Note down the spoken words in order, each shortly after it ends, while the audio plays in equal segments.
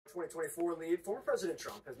2024 lead, former President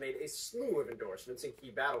Trump has made a slew of endorsements in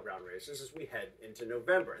key battleground races as we head into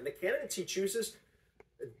November. And the candidates he chooses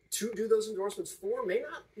to do those endorsements for may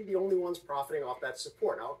not be the only ones profiting off that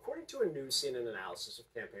support. Now, according to a new CNN analysis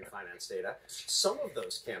of campaign finance data, some of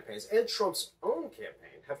those campaigns and Trump's own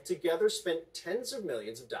campaign have together spent tens of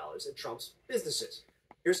millions of dollars at Trump's businesses.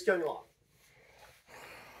 Here's Kelly Long.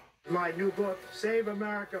 My new book, Save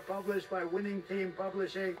America, published by Winning Team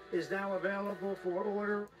Publishing, is now available for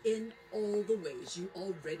order. In all the ways you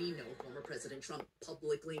already know former President Trump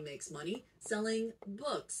publicly makes money, selling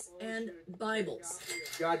books and Bibles.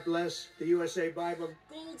 God bless the USA Bible.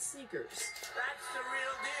 Gold sneakers. That's the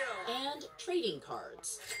real deal. And trading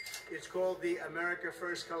cards. It's called the America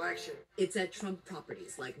First Collection. It's at Trump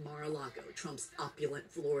properties like Mar-a-Lago, Trump's opulent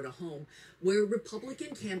Florida home, where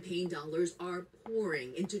Republican campaign dollars are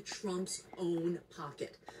pouring into Trump's own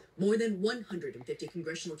pocket. More than 150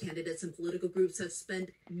 congressional candidates and political groups have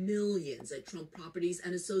spent millions at Trump properties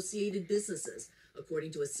and associated businesses,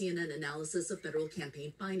 according to a CNN analysis of federal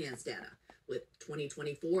campaign finance data, with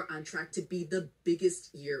 2024 on track to be the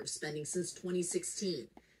biggest year of spending since 2016.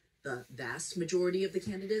 The vast majority of the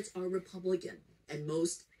candidates are Republican, and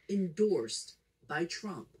most endorsed by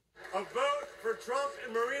Trump. A vote for Trump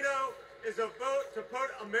and Marino is a vote to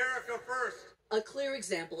put America first. A clear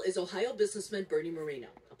example is Ohio businessman Bernie Marino,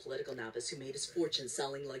 a political novice who made his fortune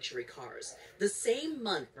selling luxury cars. The same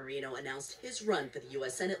month Marino announced his run for the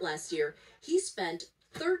U.S. Senate last year, he spent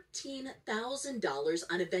 $13,000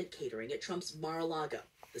 on event catering at Trump's Mar-a-Lago.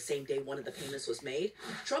 The same day one of the payments was made,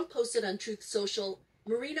 Trump posted on Truth Social,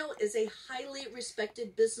 "Marino is a highly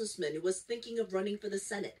respected businessman who was thinking of running for the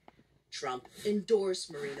Senate." Trump endorsed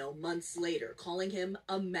Marino months later, calling him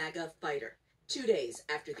a MAGA fighter. 2 days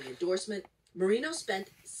after the endorsement, Marino spent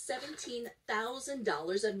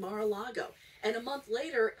 $17,000 at Mar-a-Lago, and a month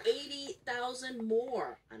later, $80,000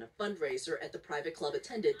 more on a fundraiser at the private club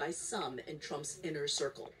attended by some in Trump's inner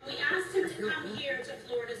circle. We asked him to come here to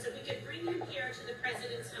Florida so we could bring him here to the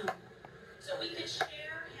president's home, so we could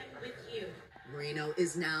share him with you. Marino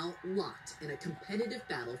is now locked in a competitive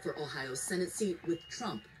battle for Ohio's Senate seat with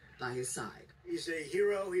Trump by his side. He's a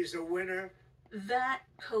hero. He's a winner. That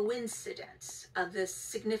coincidence of this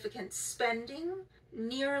significant spending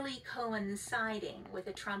nearly coinciding with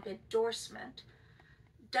a Trump endorsement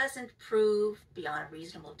doesn't prove beyond a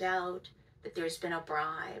reasonable doubt that there's been a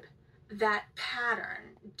bribe. That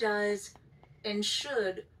pattern does and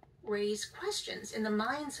should raise questions in the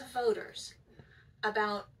minds of voters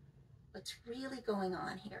about what's really going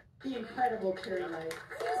on here. The incredible Carrie Knight.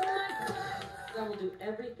 I will do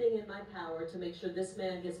everything in my power to make sure this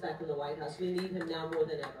man gets back in the White House. We need him now more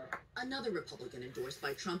than ever. Another Republican endorsed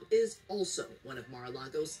by Trump is also one of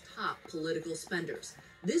Mar-a-Lago's top political spenders.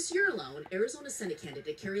 This year alone, Arizona Senate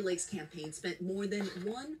candidate Carrie Lake's campaign spent more than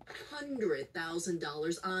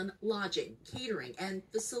 $100,000 on lodging, catering, and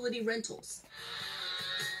facility rentals.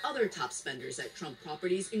 Other top spenders at Trump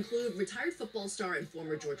properties include retired football star and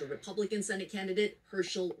former Georgia Republican Senate candidate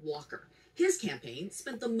Herschel Walker. His campaign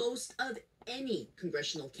spent the most of any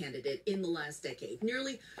congressional candidate in the last decade,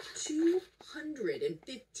 nearly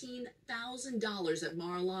 $215,000 at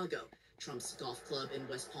Mar-a-Lago, Trump's golf club in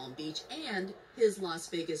West Palm Beach, and his Las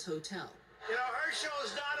Vegas hotel. You know, Herschel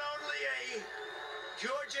is not only a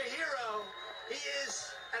Georgia hero, he is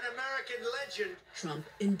an American legend. Trump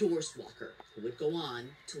endorsed Walker, who would go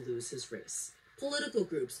on to lose his race. Political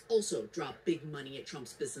groups also dropped big money at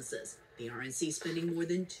Trump's businesses, the RNC spending more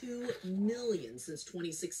than $2 million since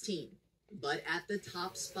 2016. But at the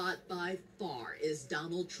top spot by far is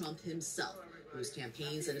Donald Trump himself, whose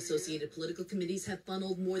campaigns and associated political committees have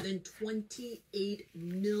funneled more than $28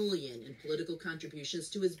 million in political contributions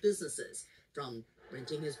to his businesses, from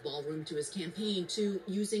renting his ballroom to his campaign to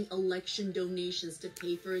using election donations to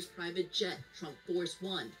pay for his private jet, Trump Force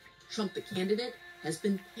One. Trump, the candidate, has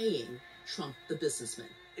been paying Trump, the businessman.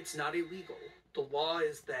 It's not illegal. The law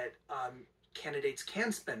is that candidates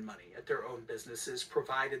can spend money at their own businesses,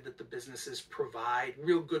 provided that the businesses provide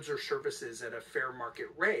real goods or services at a fair market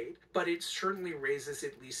rate. But it certainly raises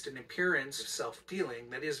at least an appearance of self-dealing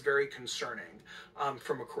that is very concerning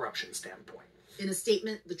from a corruption standpoint. In a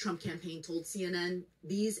statement, the Trump campaign told CNN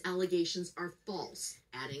these allegations are false,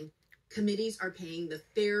 adding, "Committees are paying the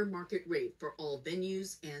fair market rate for all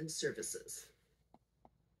venues and services."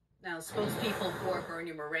 Now, spokespeople for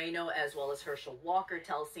Bernie Moreno as well as Herschel Walker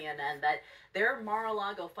tell CNN that their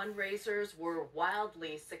Mar-a-Lago fundraisers were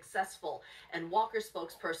wildly successful. And Walker's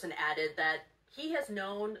spokesperson added that he has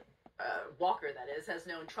known Walker, that is, has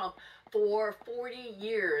known Trump for 40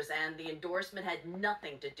 years, and the endorsement had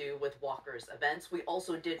nothing to do with Walker's events. We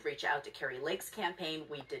also did reach out to Carrie Lake's campaign.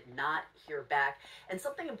 We did not hear back. And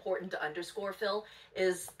something important to underscore, Phil,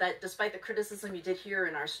 is that despite the criticism you did hear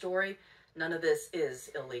in our story, none of this is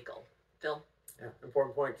illegal. Phil? Yeah,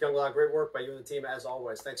 important point. Kyung-la, great work by you and the team as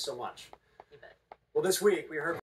always. Thanks so much. You bet. Well, this week we heard